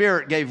Holy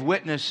Spirit gave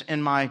witness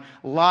in my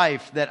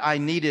life that I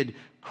needed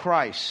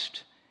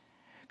Christ.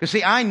 Because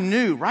see, I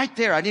knew right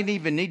there, I didn't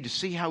even need to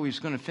see how he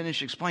was going to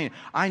finish explaining.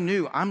 I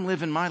knew I'm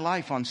living my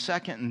life on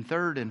second and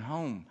third and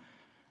home.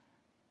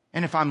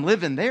 And if I'm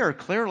living there,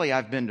 clearly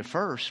I've been to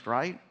first,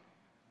 right?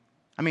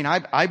 I mean,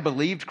 I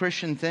believed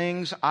Christian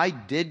things. I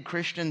did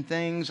Christian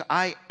things.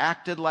 I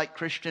acted like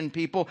Christian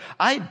people.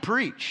 I had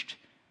preached.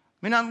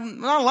 I mean,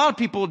 not a lot of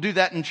people do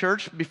that in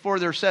church before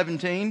they're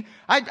 17.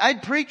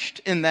 I'd preached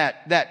in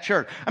that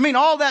church. I mean,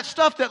 all that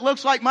stuff that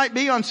looks like might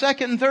be on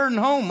second and third and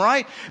home,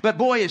 right? But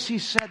boy, as he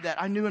said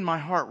that, I knew in my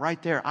heart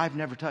right there, I've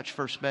never touched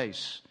first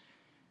base.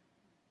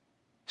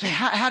 Say,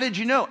 how did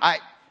you know?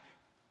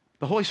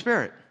 The Holy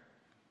Spirit.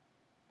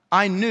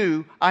 I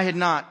knew I had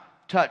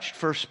not touched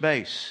first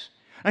base.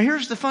 Now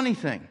here's the funny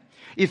thing.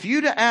 If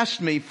you'd have asked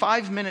me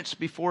 5 minutes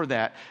before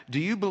that, do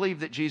you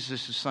believe that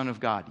Jesus is the Son of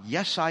God?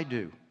 Yes, I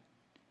do.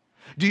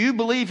 Do you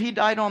believe he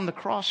died on the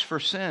cross for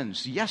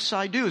sins? Yes,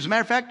 I do. As a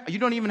matter of fact, you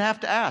don't even have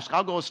to ask.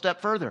 I'll go a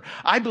step further.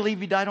 I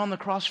believe he died on the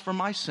cross for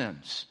my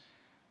sins.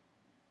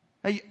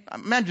 Now,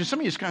 imagine some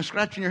of you just kind of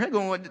scratching your head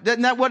going,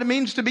 isn't that what it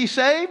means to be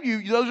saved?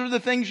 Those are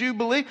the things you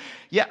believe?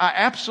 Yeah, I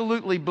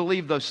absolutely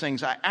believe those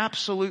things. I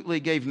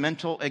absolutely gave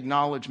mental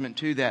acknowledgement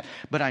to that.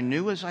 But I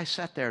knew as I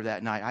sat there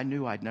that night, I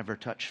knew I'd never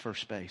touched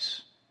first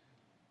base.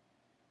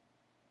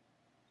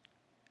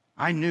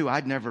 I knew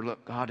I'd never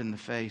looked God in the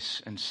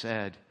face and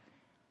said,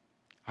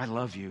 I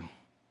love you.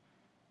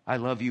 I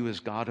love you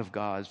as God of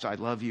gods. I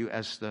love you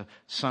as the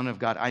Son of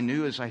God. I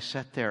knew as I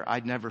sat there,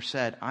 I'd never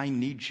said, I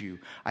need you.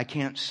 I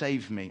can't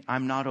save me.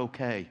 I'm not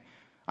okay.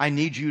 I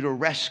need you to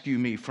rescue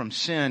me from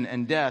sin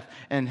and death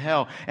and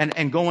hell.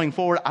 And going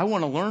forward, I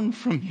want to learn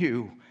from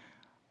you.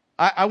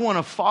 I want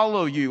to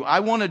follow you. I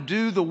want to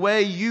do the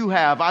way you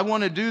have. I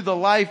want to do the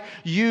life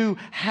you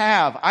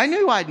have. I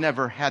knew I'd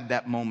never had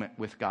that moment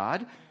with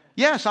God.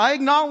 Yes, I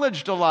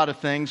acknowledged a lot of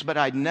things, but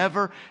I'd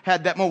never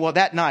had that moment. Well,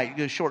 that night,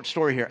 a short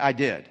story here, I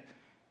did.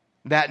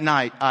 That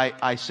night,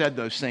 I said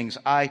those things.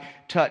 I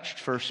touched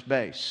first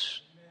base.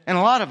 And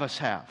a lot of us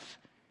have.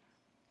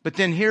 But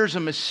then here's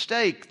a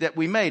mistake that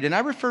we made. And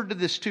I referred to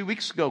this 2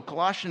 weeks ago.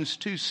 Colossians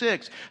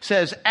 2:6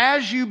 says,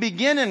 as you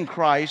begin in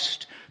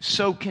Christ,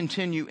 so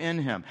continue in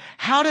Him.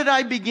 How did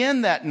I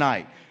begin that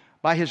night?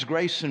 By His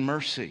grace and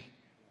mercy.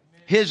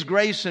 His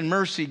grace and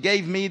mercy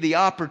gave me the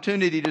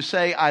opportunity to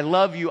say, I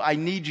love you, I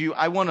need you,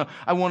 I want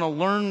to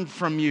learn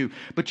from you.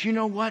 But you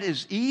know what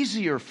is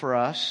easier for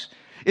us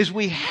is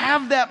we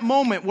have that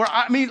moment where,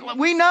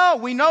 we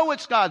know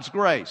it's God's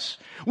grace.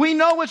 We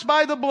know it's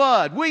by the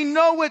blood. We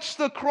know it's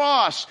the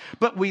cross.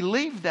 But we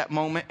leave that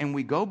moment and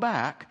we go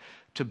back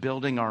to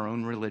building our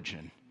own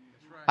religion.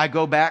 I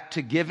go back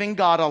to giving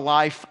God a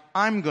life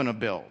I'm going to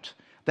build,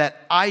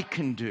 that I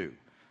can do.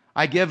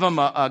 I give him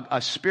a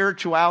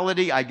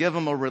spirituality. I give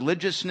him a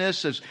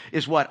religiousness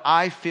is what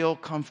I feel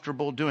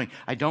comfortable doing.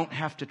 I don't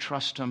have to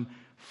trust him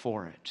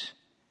for it.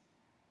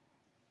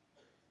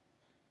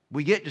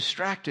 We get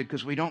distracted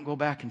because we don't go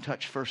back and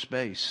touch first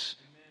base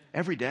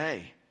every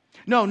day.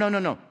 No.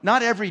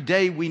 Not every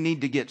day we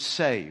need to get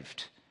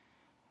saved.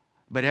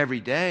 But every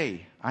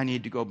day I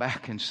need to go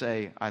back and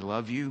say, I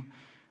love you.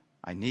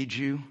 I need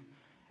you.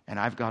 And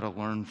I've got to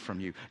learn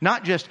from you.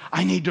 Not just,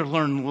 I need to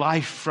learn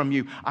life from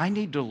you. I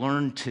need to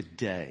learn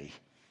today.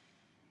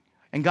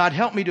 And God,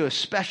 help me to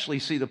especially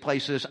see the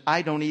places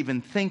I don't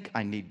even think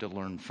I need to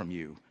learn from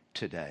you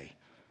today.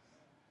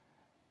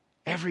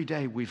 Every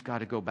day we've got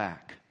to go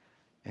back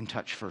and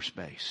touch first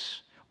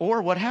base.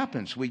 Or what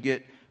happens? We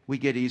get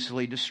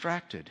easily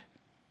distracted.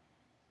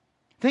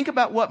 Think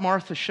about what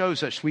Martha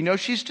shows us. We know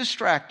she's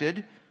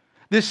distracted.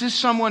 This is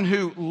someone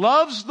who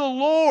loves the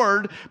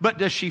Lord, but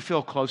does she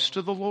feel close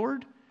to the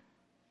Lord?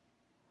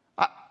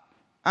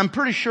 I'm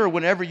pretty sure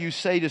whenever you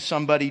say to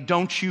somebody,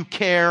 don't you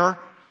care?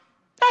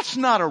 That's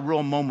not a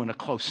real moment of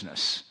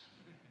closeness.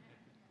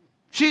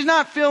 She's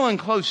not feeling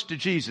close to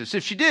Jesus.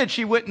 If she did,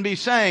 she wouldn't be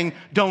saying,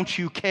 don't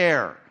you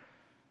care?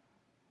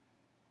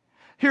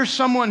 Here's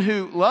someone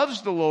who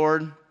loves the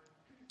Lord.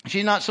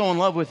 She's not so in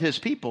love with His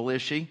people,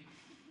 is she?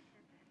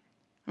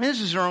 I mean,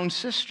 this is her own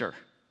sister.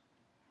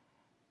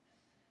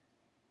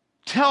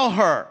 Tell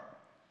her.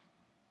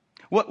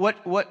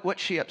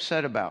 What's she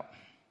upset about?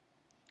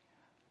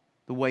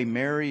 The way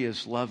Mary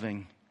is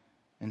loving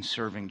and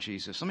serving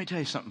Jesus. Let me tell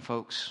you something,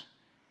 folks.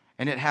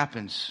 And it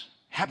happens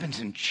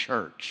in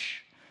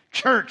church.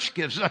 Church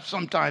gives us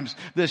sometimes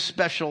this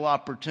special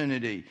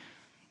opportunity.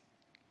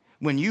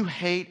 When you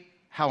hate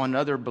how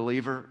another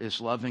believer is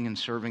loving and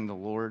serving the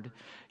Lord,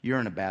 you're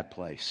in a bad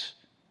place.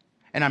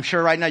 And I'm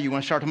sure right now you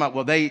want to start talking about,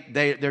 well,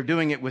 they're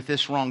doing it with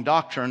this wrong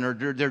doctrine, or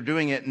they're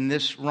doing it in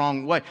this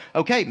wrong way.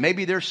 Okay,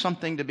 maybe there's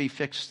something to be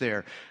fixed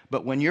there.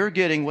 But when you're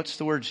getting, what's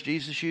the words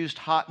Jesus used?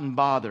 Hot and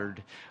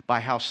bothered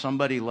by how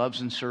somebody loves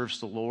and serves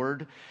the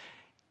Lord,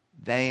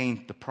 they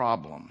ain't the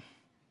problem.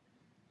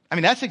 I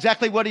mean, that's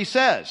exactly what he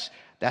says.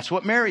 That's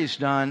what Mary's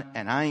done,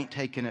 and I ain't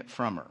taking it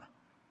from her.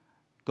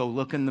 Go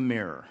look in the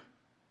mirror.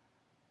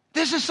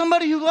 This is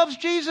somebody who loves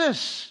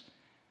Jesus.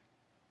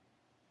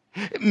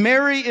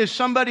 Mary is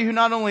somebody who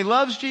not only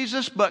loves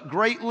Jesus, but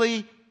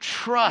greatly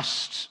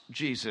trusts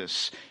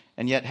Jesus.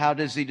 And yet, how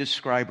does he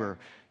describe her?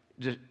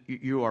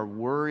 You are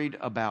worried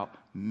about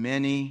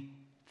many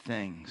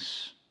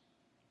things.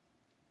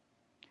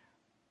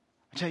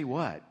 I tell you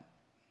what,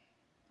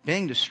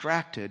 being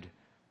distracted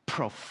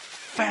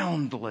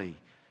profoundly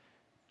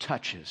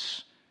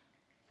touches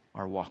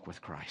our walk with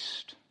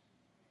Christ.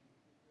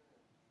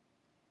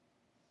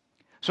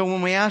 So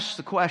when we ask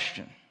the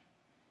question,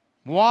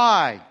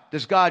 why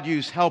does God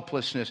use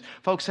helplessness?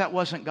 Folks, that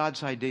wasn't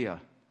God's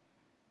idea.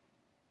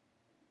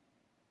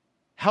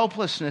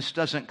 Helplessness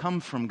doesn't come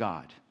from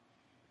God.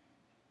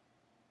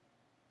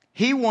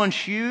 He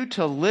wants you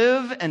to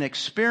live and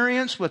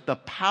experience with the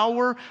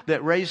power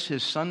that raised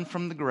His Son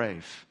from the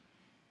grave.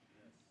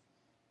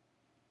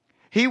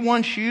 He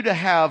wants you to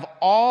have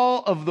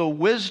all of the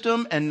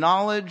wisdom and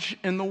knowledge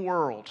in the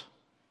world.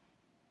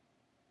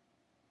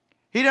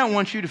 He doesn't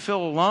want you to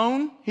feel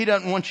alone. He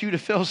doesn't want you to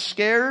feel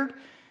scared.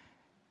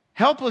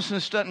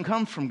 Helplessness doesn't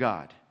come from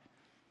God.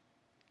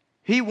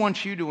 He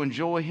wants you to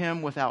enjoy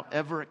Him without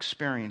ever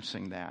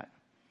experiencing that.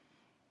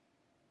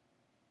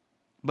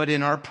 But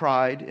in our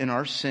pride, in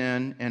our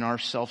sin, in our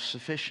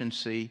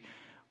self-sufficiency,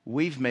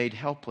 we've made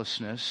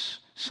helplessness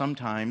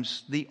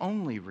sometimes the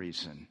only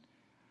reason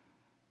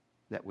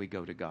that we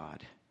go to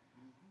God.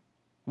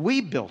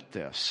 We built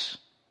this,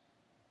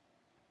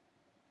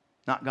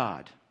 not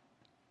God.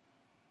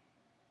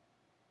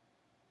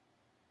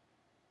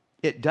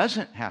 It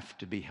doesn't have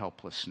to be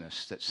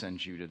helplessness that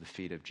sends you to the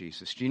feet of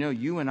Jesus. Do you know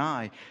you and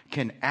I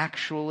can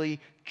actually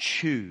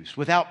choose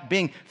without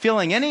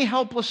feeling any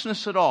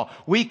helplessness at all?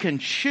 We can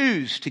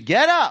choose to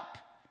get up,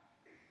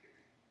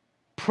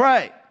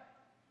 pray,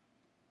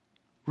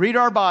 read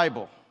our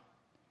Bible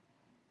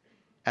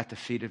at the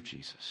feet of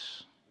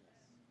Jesus.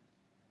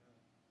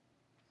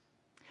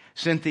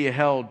 Cynthia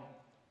Held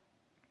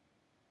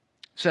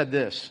said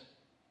this: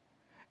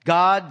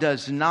 God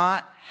does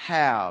not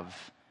have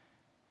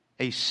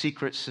a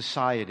secret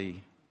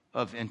society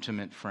of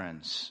intimate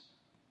friends.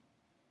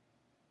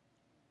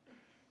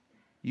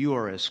 You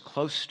are as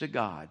close to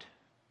God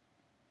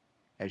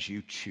as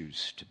you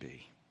choose to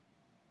be.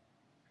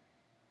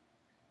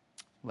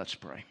 Let's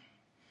pray.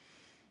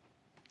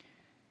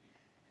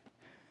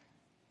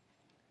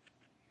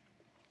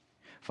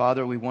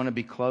 Father, we want to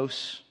be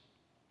close.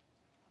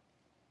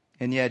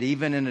 And yet,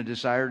 even in a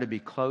desire to be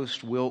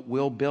close,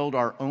 we'll build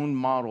our own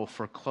model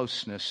for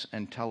closeness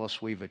and tell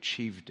us we've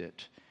achieved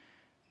it,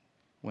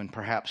 when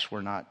perhaps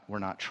we're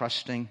not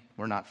trusting,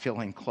 we're not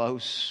feeling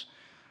close.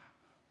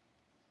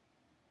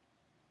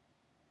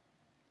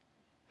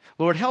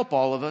 Lord, help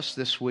all of us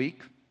this week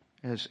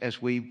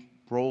as we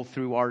roll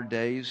through our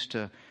days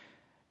to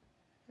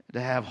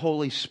have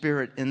Holy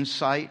Spirit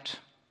insight,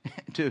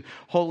 to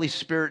Holy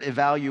Spirit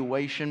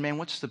evaluation. Man,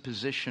 what's the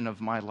position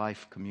of my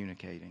life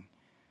communicating?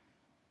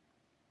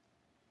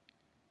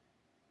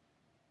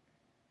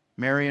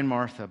 Mary and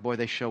Martha, boy,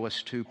 they show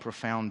us two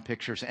profound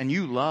pictures. And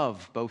you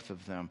love both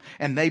of them.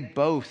 And they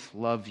both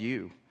love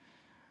you.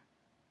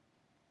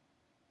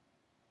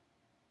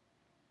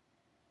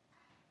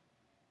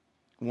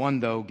 One,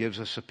 though, gives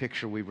us a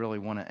picture we really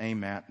want to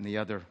aim at, and the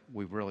other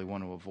we really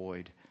want to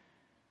avoid.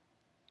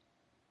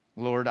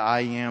 Lord,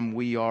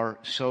 we are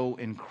so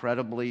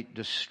incredibly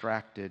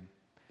distracted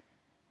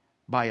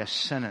by a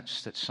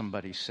sentence that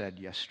somebody said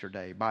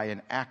yesterday, by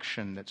an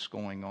action that's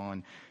going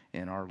on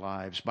in our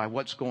lives, by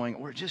what's going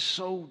on. We're just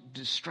so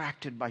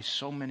distracted by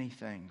so many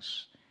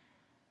things.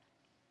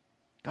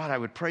 God, I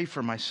would pray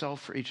for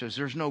myself, for each of us.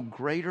 There's no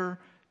greater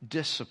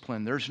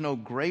discipline. There's no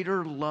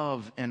greater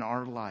love in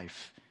our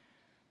life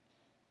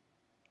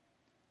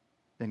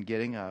than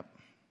getting up,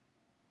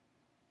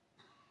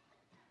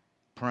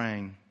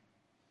 praying,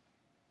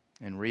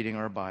 and reading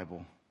our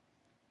Bible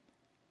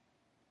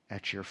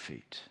at your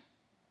feet.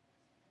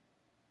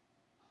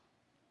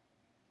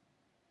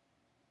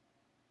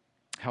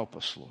 Help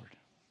us, Lord.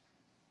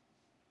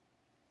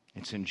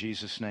 It's in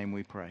Jesus' name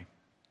we pray.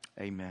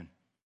 Amen.